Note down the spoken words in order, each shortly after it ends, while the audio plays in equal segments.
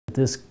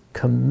This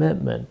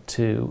commitment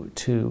to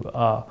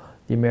the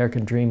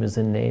American dream is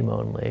in name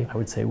only. I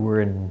would say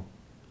we're in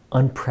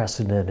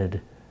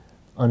unprecedented,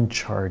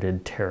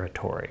 uncharted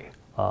territory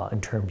in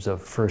terms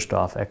of, first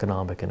off,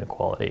 economic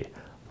inequality.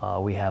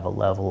 We have a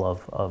level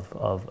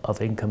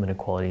of income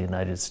inequality in the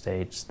United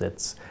States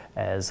that's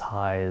as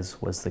high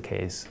as was the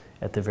case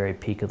at the very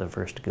peak of the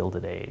first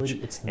Gilded Age.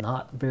 It's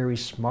not very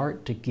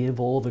smart to give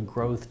all the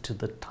growth to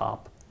the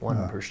top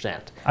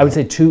 1%. I would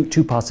say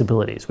two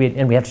possibilities,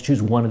 and we have to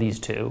choose one of these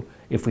two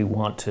if we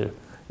want to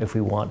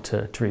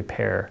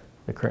repair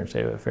the current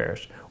state of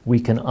affairs. We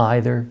can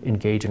either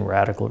engage in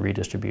radical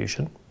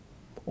redistribution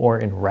or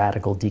in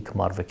radical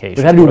decommodification.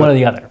 We have to do one or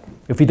the other.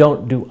 If we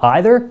don't do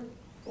either,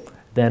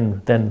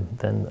 then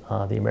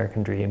the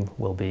American dream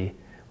will be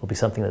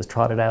something that's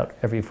trotted out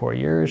every 4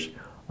 years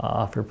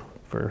for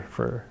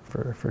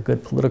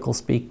good political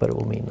speak, but it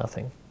will mean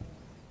nothing.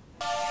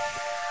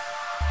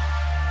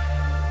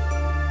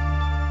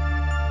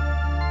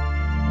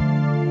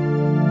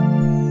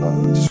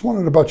 Just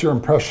wondered about your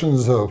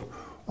impressions of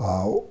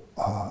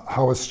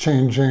how it's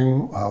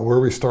changing, where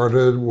we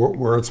started,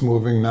 where it's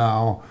moving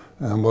now,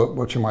 and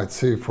what you might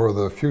see for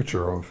the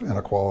future of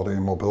inequality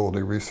and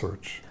mobility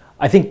research.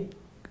 I think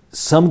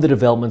some of the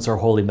developments are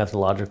wholly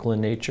methodological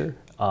in nature,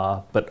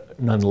 but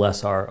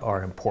nonetheless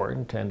are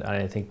important. And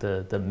I think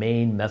the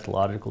main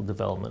methodological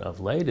development of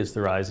late is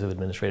the rise of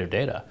administrative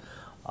data.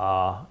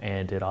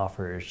 And it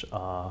offers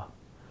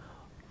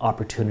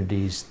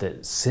opportunities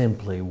that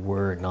simply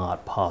were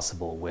not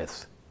possible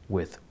with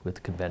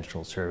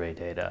conventional survey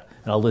data.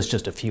 And I'll list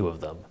just a few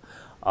of them.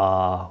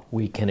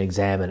 We can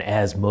examine,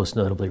 as most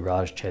notably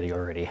Raj Chetty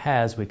already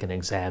has, we can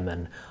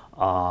examine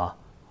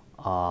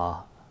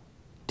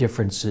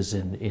differences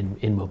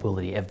in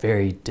mobility at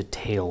very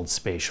detailed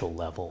spatial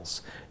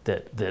levels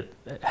that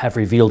have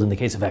revealed, in the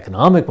case of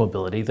economic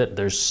mobility, that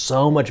there's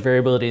so much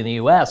variability in the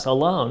U.S.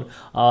 alone.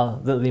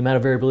 The amount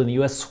of variability in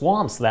the U.S.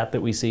 swamps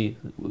that we see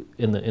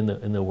in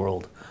the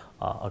world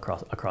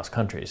across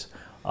countries.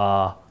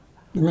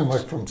 You mean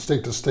like from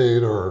state to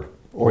state, or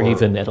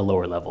even at a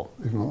lower level?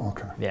 Even,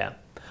 okay. Yeah.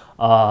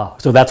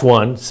 So that's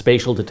one,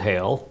 spatial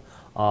detail.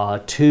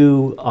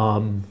 Two,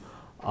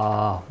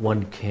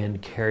 one can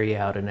carry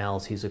out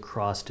analyses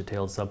across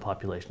detailed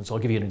subpopulations. So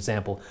I'll give you an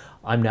example.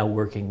 I'm now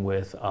working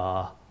with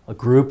a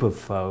group of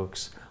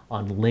folks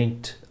on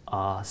linked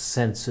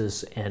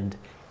census and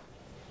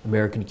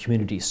American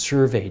community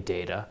survey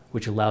data,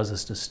 which allows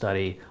us to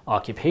study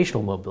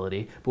occupational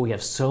mobility, but we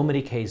have so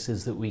many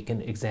cases that we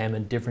can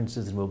examine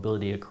differences in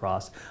mobility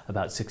across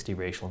about 60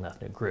 racial and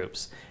ethnic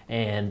groups.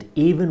 And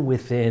even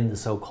within the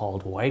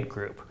so-called white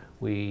group,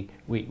 we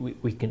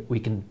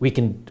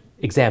can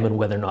examine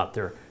whether or not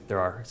there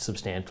are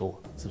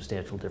substantial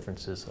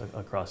differences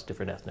across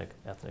different ethnic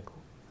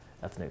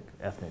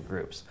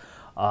groups.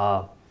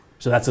 So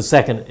that's a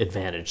second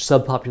advantage.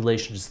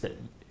 Subpopulations that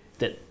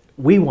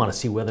we want to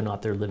see whether or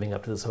not they're living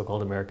up to the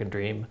so-called American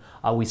dream.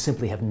 We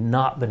simply have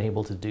not been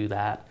able to do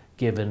that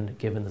given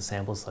the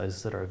sample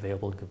sizes that are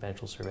available in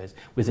conventional surveys.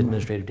 With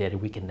administrative data,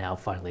 we can now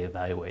finally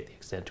evaluate the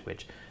extent to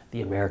which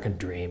the American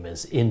dream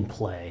is in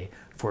play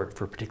for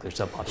particular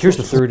subpopulations. Here's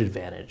the third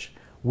advantage.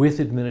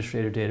 With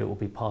administrative data, it will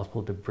be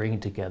possible to bring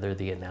together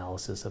the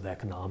analysis of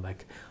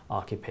economic,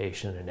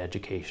 occupation, and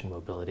education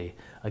mobility.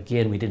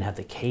 Again, we didn't have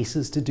the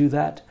cases to do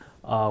that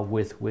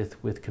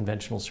with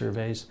conventional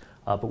surveys,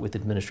 but with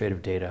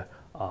administrative data,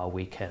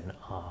 we can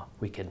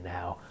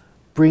now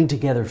bring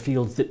together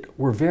fields that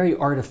were very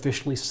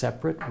artificially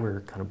separate.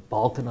 We're kind of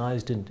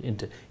balkanized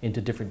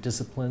into different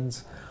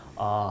disciplines,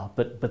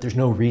 but there's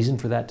no reason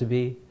for that to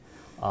be.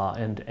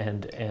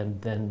 And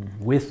then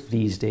with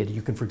these data,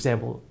 you can, for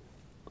example,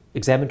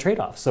 examine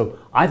trade-offs. So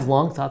I've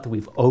long thought that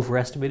we've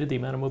overestimated the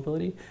amount of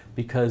mobility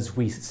because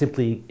we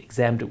simply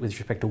examined it with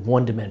respect to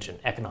one dimension,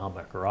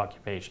 economic or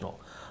occupational.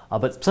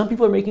 But some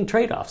people are making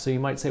trade-offs. So you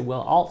might say,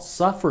 well, I'll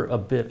suffer a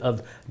bit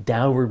of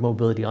downward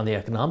mobility on the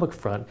economic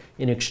front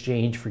in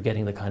exchange for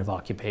getting the kind of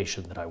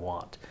occupation that I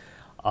want.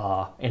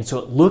 And so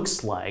it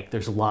looks like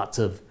there's lots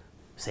of,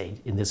 say,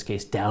 in this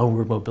case,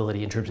 downward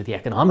mobility in terms of the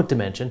economic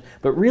dimension,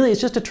 but really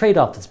it's just a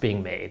trade-off that's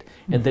being made.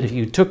 And that if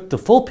you took the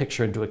full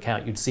picture into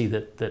account, you'd see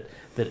that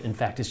in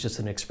fact it's just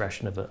an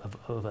expression of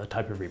a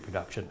type of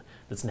reproduction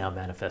that's now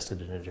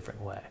manifested in a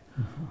different way.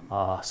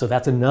 So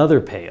that's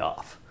another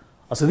payoff.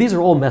 So these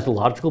are all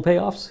methodological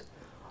payoffs.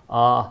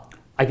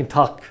 I can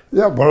talk.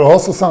 Yeah, but it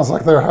also sounds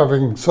like they're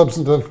having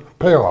substantive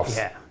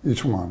payoffs,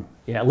 each one.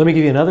 Yeah, let me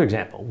give you another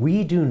example.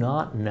 We do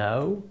not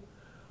know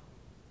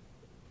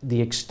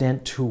the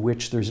extent to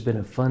which there's been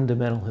a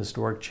fundamental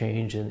historic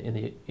change in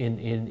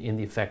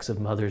the effects of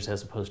mothers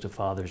as opposed to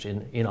fathers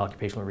in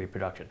occupational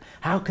reproduction.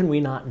 How can we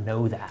not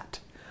know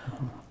that?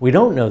 We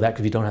don't know that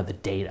because we don't have the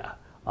data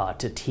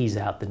to tease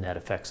out the net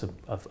effects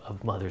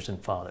of mothers and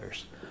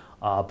fathers.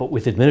 But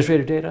with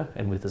administrative data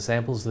and with the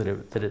samples that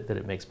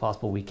it makes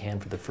possible, we can,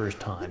 for the first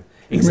time,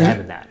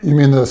 examine that. You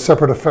mean the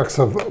separate effects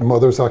of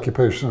mother's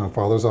occupation and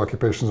father's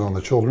occupations on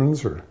the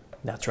children's? Or?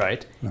 That's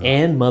right.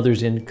 And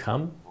mother's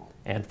income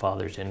and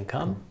father's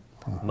income,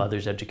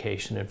 mother's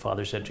education and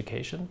father's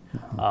education.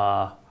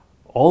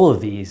 all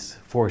of these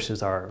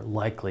forces are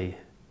likely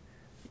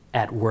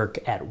at work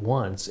at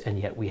once, and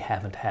yet we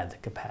haven't had the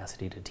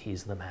capacity to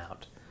tease them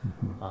out.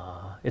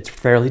 It's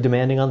fairly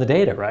demanding on the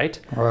data, right?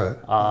 Right.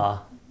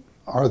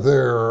 Are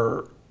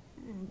there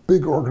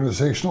big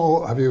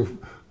organizational, have you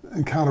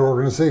encountered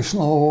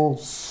organizational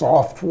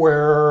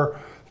software,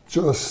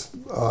 just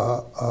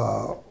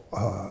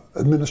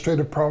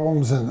administrative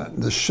problems,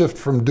 and the shift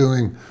from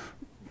doing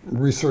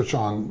research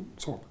on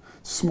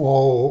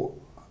small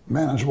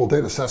manageable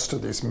data sets to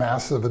these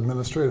massive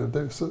administrative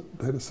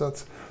data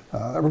sets?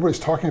 Everybody's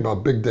talking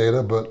about big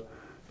data, but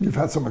you've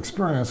had some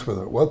experience with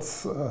it.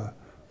 What's the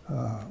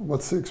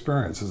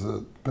experience? Has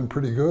it been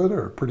pretty good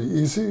or pretty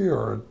easy, or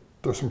are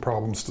there some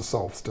problems to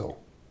solve still?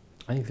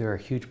 I think there are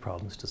huge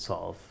problems to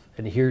solve.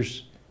 And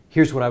here's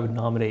what I would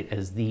nominate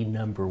as the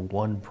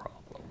 #1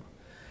 problem,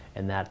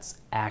 and that's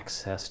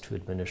access to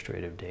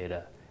administrative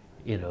data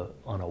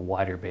on a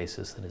wider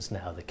basis than is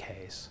now the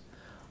case.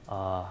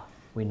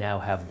 We now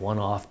have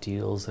one-off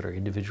deals that are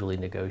individually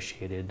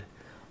negotiated,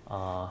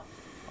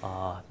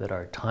 that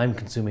are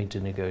time-consuming to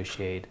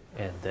negotiate,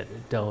 and that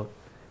don't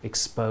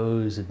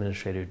expose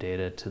administrative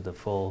data to the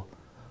full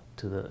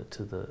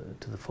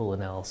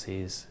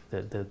analyses.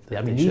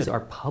 I mean, these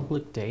are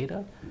public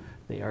data.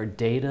 They are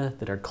data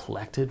that are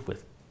collected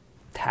with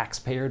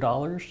taxpayer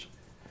dollars.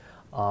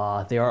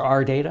 They are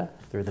our data.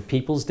 They're the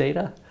people's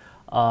data,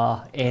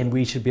 and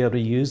we should be able to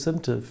use them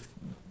to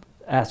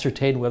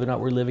ascertain whether or not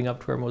we're living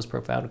up to our most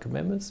profound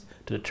commitments,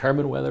 to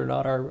determine whether or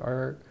not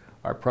our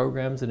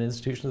programs and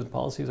institutions and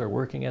policies are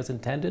working as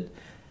intended.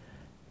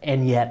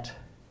 And yet,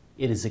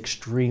 it is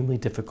extremely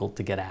difficult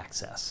to get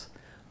access.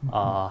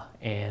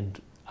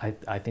 And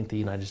I think the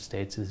United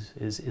States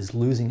is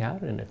losing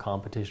out in a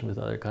competition with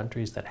other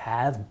countries that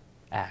have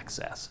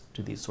access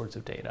to these sorts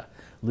of data,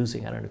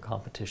 losing out in a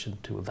competition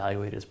to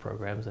evaluate its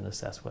programs and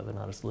assess whether or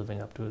not it's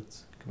living up to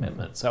its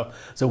commitment. So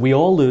we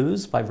all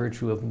lose by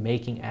virtue of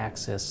making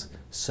access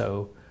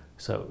so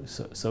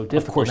difficult.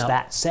 Of course,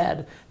 that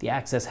said, the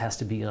access has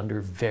to be under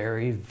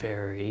very,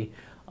 very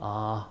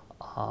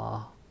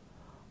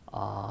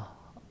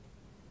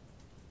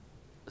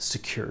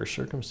secure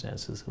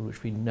circumstances in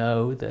which we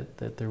know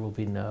that there will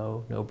be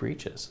no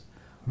breaches.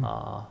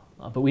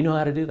 But we know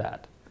how to do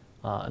that,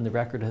 and the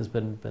record has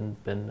been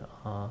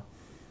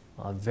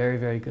very,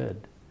 very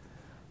good.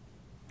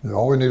 Yeah,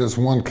 all we need is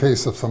one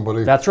case of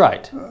somebody. That's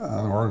right.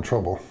 And we're in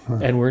trouble.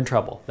 And we're in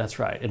trouble. That's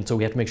right. And so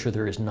we have to make sure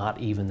there is not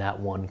even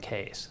that one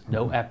case.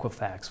 No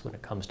Equifax when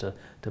it comes to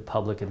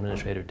public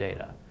administrative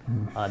data.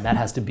 And that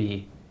has to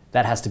be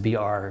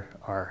our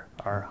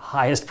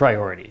highest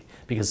priority,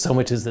 because so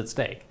much is at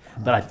stake.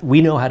 But we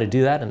know how to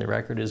do that, and the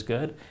record is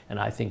good. And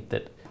I think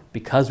that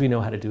because we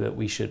know how to do it,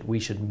 we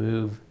should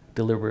move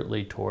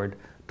deliberately toward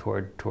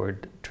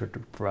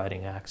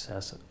providing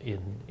access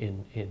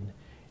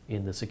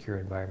in the secure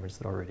environments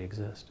that already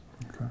exist,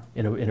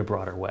 in a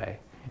broader way,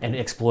 and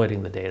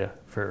exploiting the data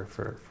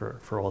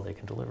for all they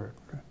can deliver.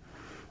 Okay.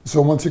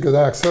 So once you get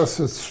access,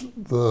 it's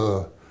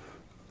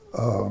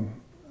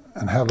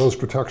and have those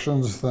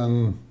protections,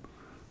 then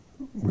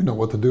we know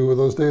what to do with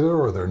those data.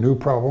 Or are there new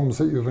problems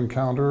that you've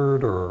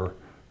encountered, or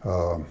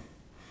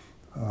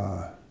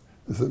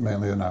is it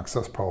mainly an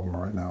access problem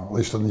right now, at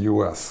least in the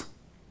U.S.?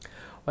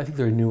 Well, I think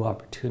there are new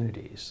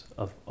opportunities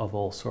of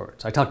all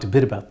sorts. I talked a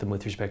bit about them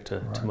with respect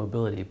to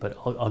mobility, but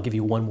I'll give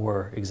you one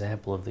more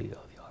example of the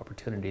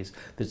opportunities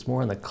that's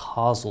more on the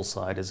causal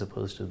side as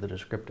opposed to the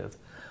descriptive.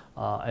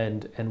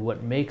 And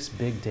what makes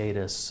big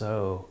data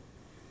so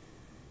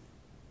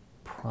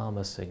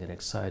promising and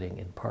exciting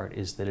in part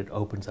is that it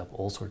opens up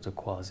all sorts of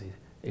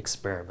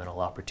quasi-experimental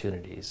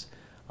opportunities.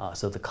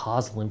 So the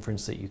causal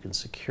inference that you can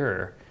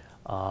secure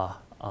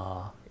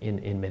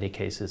in many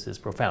cases is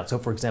profound. So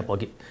for example,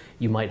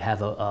 you might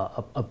have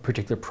a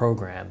particular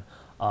program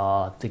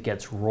that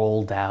gets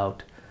rolled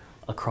out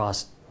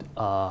across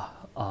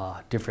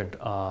different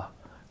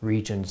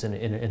regions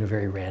in a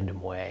very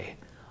random way.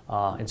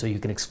 And so you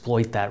can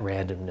exploit that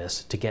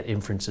randomness to get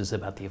inferences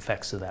about the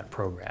effects of that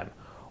program.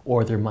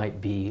 Or there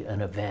might be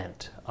an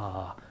event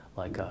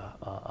like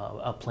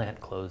a plant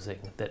closing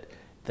that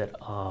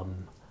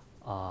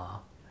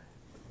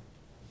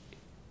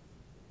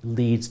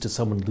leads to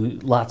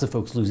lots of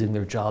folks losing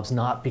their jobs,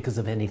 not because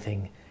of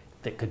anything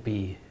that could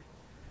be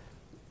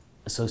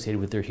associated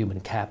with their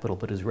human capital,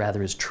 but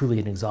rather is truly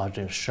an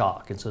exogenous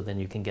shock, and so then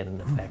you can get an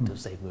effect of,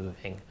 say,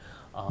 moving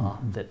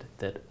that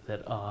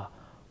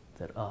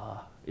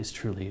is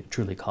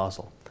truly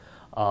causal.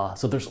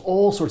 So there's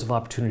all sorts of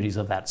opportunities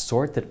of that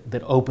sort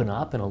that open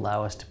up and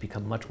allow us to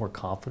become much more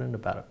confident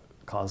about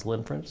causal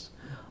inference.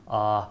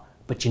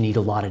 But you need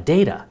a lot of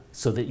data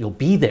so that you'll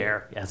be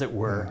there, as it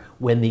were,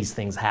 when these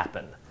things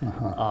happen.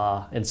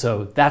 And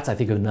so that's, I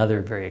think,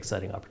 another very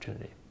exciting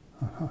opportunity.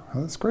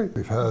 That's great.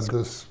 We've had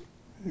this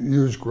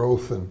huge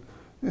growth in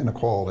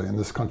inequality in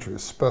this country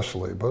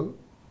especially, but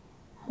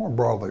more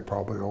broadly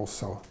probably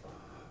also.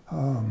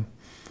 I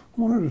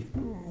wondered,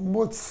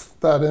 what's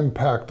that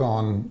impact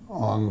on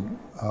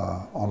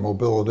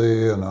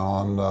mobility and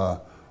on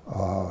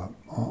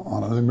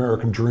the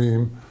American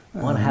dream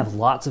want to have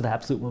lots of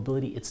absolute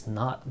mobility, it's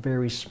not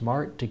very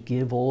smart to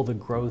give all the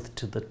growth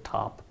to the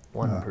top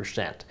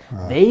 1%.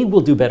 They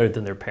will do better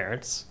than their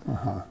parents,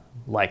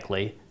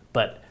 likely,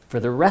 but for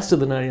the rest of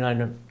the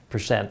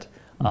 99%,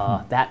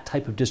 that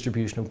type of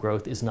distribution of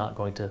growth is not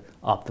going to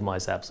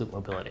optimize absolute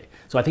mobility.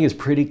 So I think it's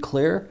pretty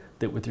clear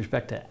that with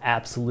respect to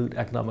absolute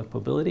economic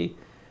mobility,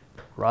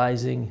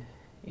 rising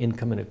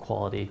income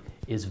inequality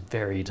is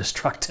very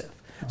destructive.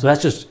 So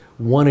that's just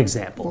one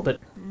example. Well, but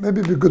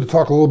maybe it'd be good to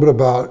talk a little bit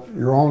about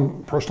your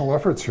own personal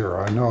efforts here.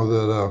 I know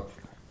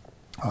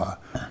that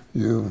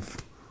you've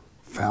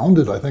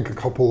founded, I think, a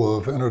couple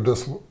of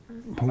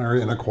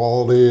interdisciplinary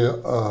inequality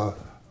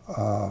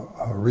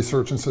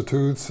research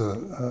institutes.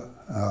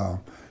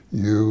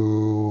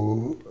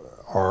 You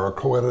are a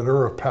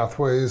co-editor of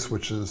Pathways,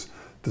 which is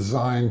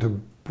designed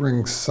to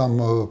bring some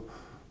of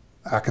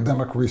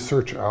academic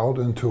research out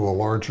into a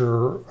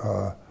larger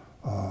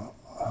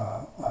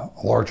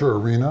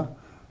arena.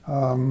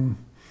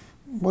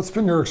 What's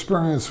been your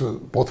experience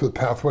both with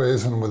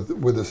Pathways and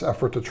with this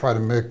effort to try to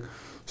make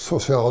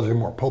sociology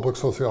more public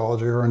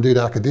sociology, or indeed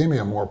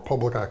academia more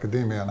public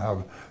academia,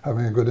 and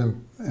having a good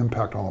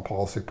impact on the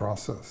policy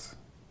process?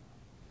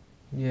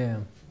 Yeah.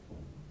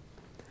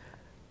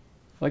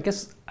 Well,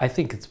 I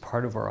think it's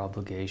part of our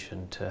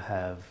obligation to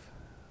have,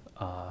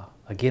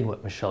 again,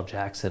 what Michelle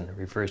Jackson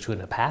refers to in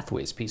the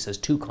Pathways piece as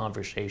two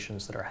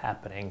conversations that are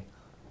happening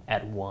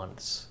at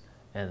once.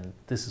 And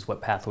this is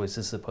what Pathways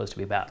is supposed to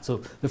be about.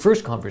 So the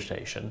first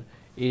conversation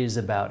is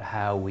about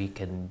how we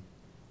can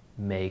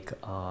make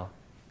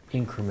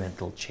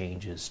incremental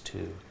changes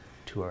to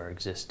our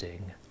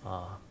existing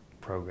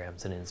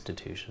programs and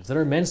institutions that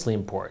are immensely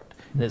important.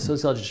 And that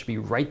sociology should be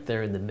right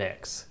there in the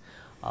mix.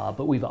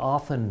 But we've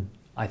often,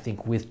 I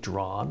think,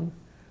 withdrawn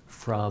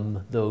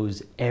from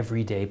those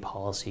everyday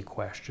policy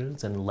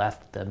questions and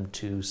left them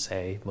to,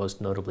 say,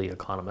 most notably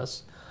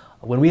economists,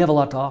 when we have a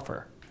lot to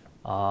offer.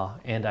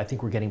 And I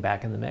think we're getting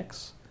back in the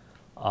mix,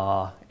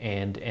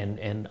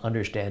 and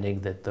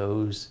understanding that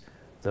those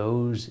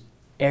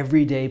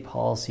everyday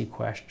policy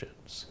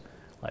questions,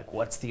 like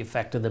what's the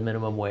effect of the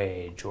minimum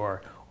wage,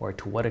 or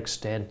to what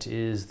extent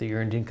is the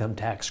earned income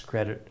tax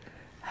credit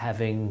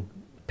having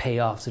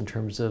payoffs in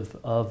terms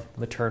of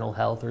maternal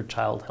health or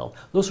child health,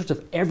 those sorts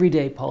of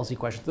everyday policy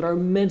questions that are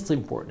immensely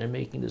important in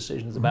making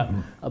decisions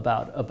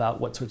about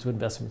what sorts of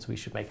investments we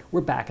should make. We're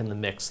back in the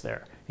mix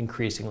there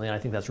increasingly, and I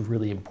think that's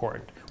really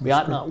important. We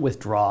ought not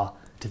withdraw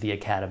to the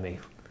academy.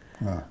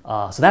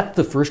 So that's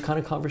the first kind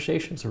of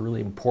conversation. It's a really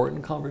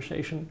important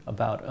conversation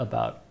about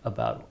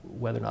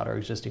whether or not our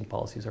existing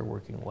policies are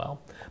working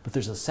well. But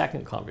there's a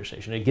second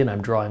conversation. Again,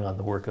 I'm drawing on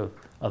the work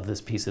of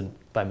this piece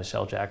by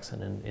Michelle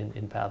Jackson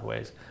in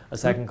Pathways. A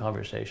second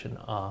conversation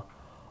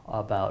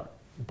about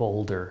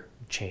bolder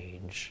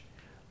change,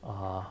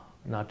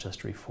 not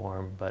just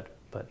reform, but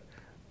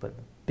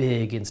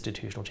big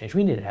institutional change.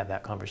 We need to have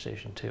that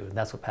conversation too, and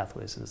that's what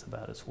Pathways is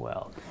about as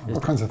well.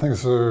 What kinds of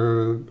things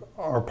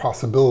are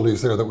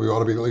possibilities there that we ought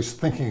to be at least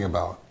thinking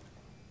about?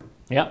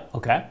 Yeah,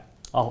 okay.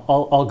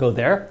 I'll go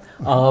there.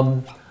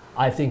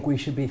 I think we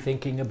should be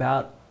thinking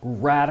about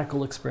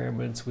radical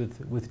experiments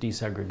with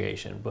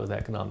desegregation, both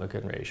economic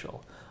and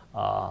racial.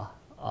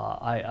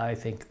 I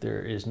think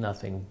there is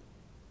nothing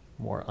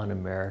more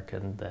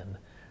un-American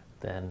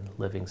than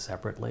living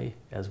separately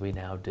as we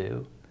now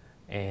do.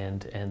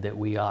 And that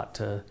we ought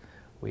to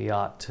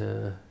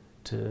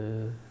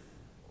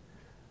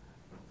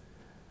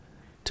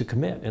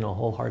commit in a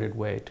wholehearted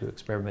way to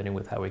experimenting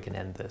with how we can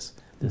end this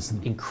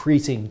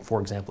increasing, for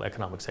example,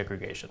 economic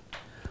segregation.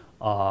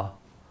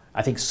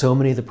 I think so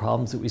many of the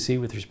problems that we see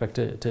with respect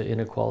to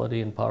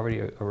inequality and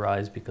poverty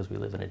arise because we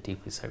live in a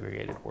deeply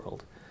segregated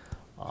world,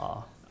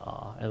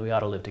 and we ought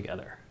to live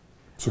together.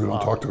 So we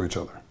don't talk to each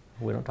other.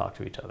 We don't talk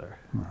to each other.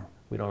 No.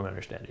 We don't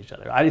understand each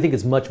other. I think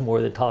it's much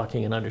more than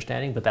talking and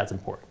understanding, but that's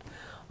important.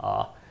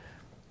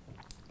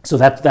 So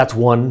that's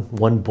one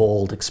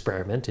bold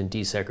experiment in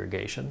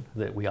desegregation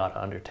that we ought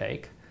to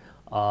undertake.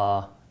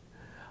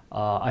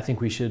 I think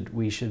we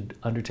should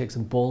undertake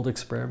some bold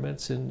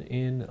experiments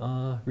in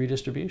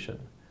redistribution.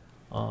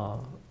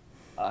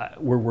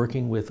 We're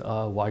working with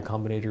Y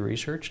Combinator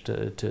Research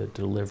to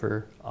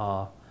deliver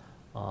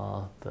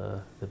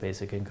the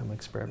basic income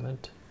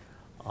experiment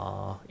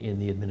in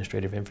the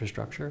administrative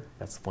infrastructure.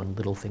 That's one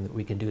little thing that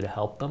we can do to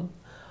help them.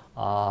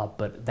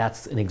 But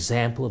that's an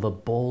example of a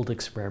bold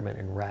experiment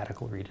in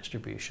radical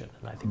redistribution,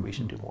 and I think we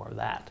should do more of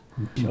that.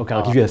 Okay,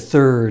 I'll give you a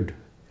third.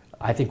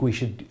 I think we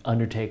should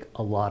undertake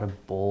a lot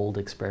of bold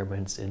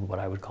experiments in what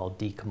I would call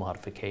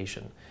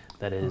decommodification.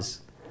 That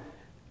is,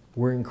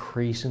 we're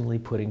increasingly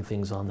putting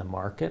things on the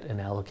market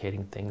and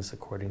allocating things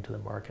according to the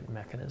market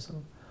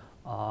mechanism.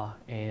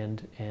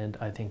 And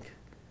I think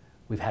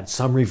we've had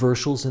some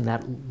reversals in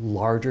that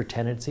larger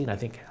tendency, and I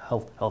think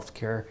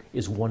healthcare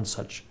is one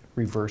such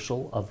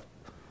reversal of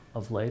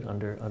late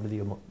under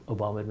the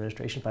Obama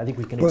administration. But I think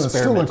we can experiment.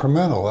 But it's still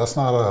incremental. That's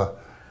not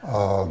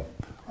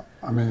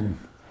I mean,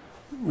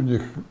 when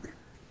you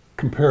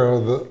compare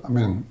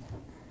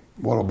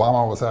what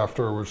Obama was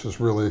after, which is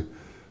really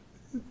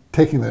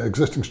taking the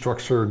existing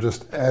structure and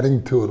just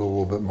adding to it a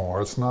little bit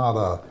more. It's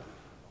not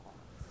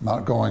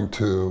going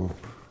to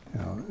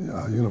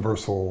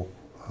universal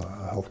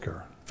health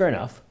care. Fair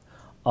enough.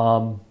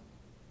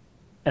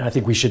 And I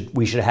think we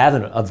should have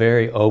a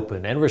very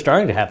open, and we're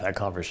starting to have that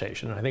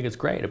conversation. And I think it's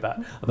great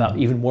about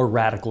even more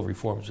radical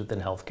reforms within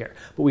healthcare.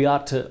 But we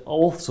ought to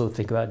also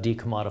think about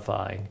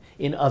decommodifying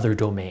in other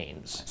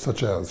domains.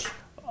 Such as?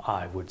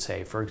 I would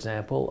say, for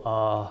example,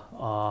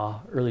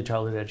 early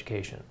childhood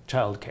education,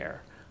 childcare.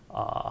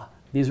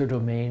 These are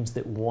domains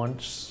that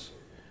once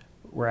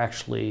were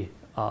actually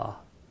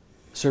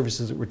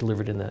services that were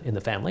delivered in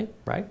the family,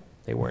 right?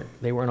 They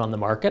weren't on the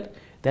market.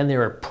 Then they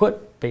were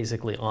put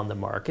basically on the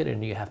market,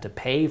 and you have to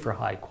pay for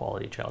high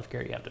quality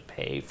childcare. You have to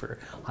pay for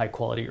high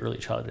quality early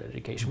childhood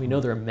education. We know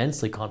they're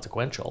immensely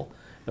consequential.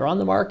 They're on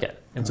the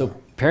market, and so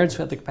parents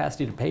who have the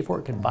capacity to pay for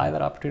it can buy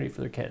that opportunity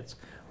for their kids.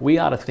 We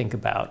ought to think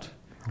about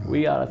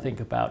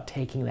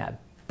taking that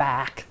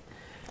back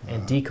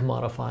and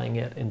decommodifying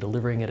it and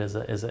delivering it as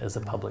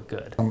a public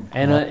good.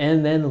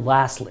 And then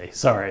lastly,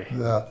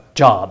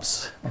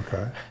 jobs.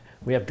 Okay.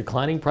 We have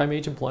declining prime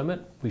age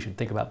employment. We should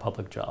think about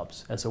public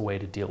jobs as a way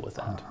to deal with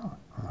that.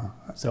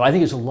 So I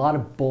think there's a lot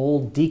of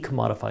bold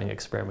decommodifying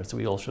experiments that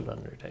we all should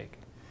undertake.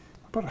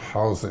 What about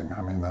housing?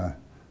 I mean,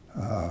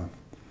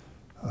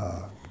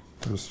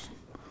 there's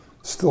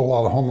still a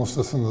lot of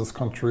homelessness in this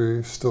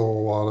country, still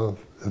a lot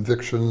of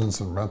evictions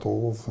and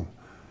rentals. And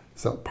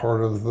is that part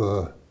of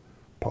the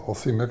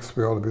policy mix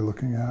we ought to be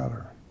looking at?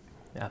 Or?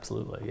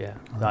 Absolutely, yeah.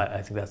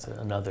 I think that's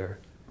another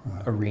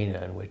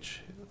arena in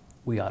which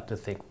we ought to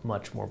think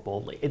much more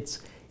boldly. It's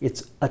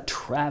a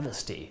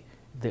travesty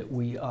that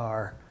we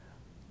are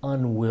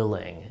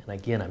unwilling, and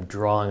again I'm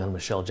drawing on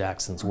Michelle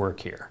Jackson's work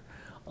here,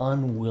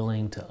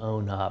 unwilling to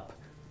own up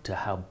to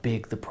how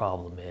big the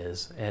problem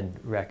is and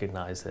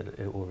recognize that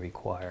it will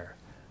require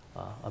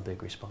a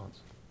big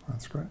response.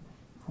 That's great.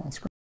 Well, that's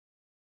great.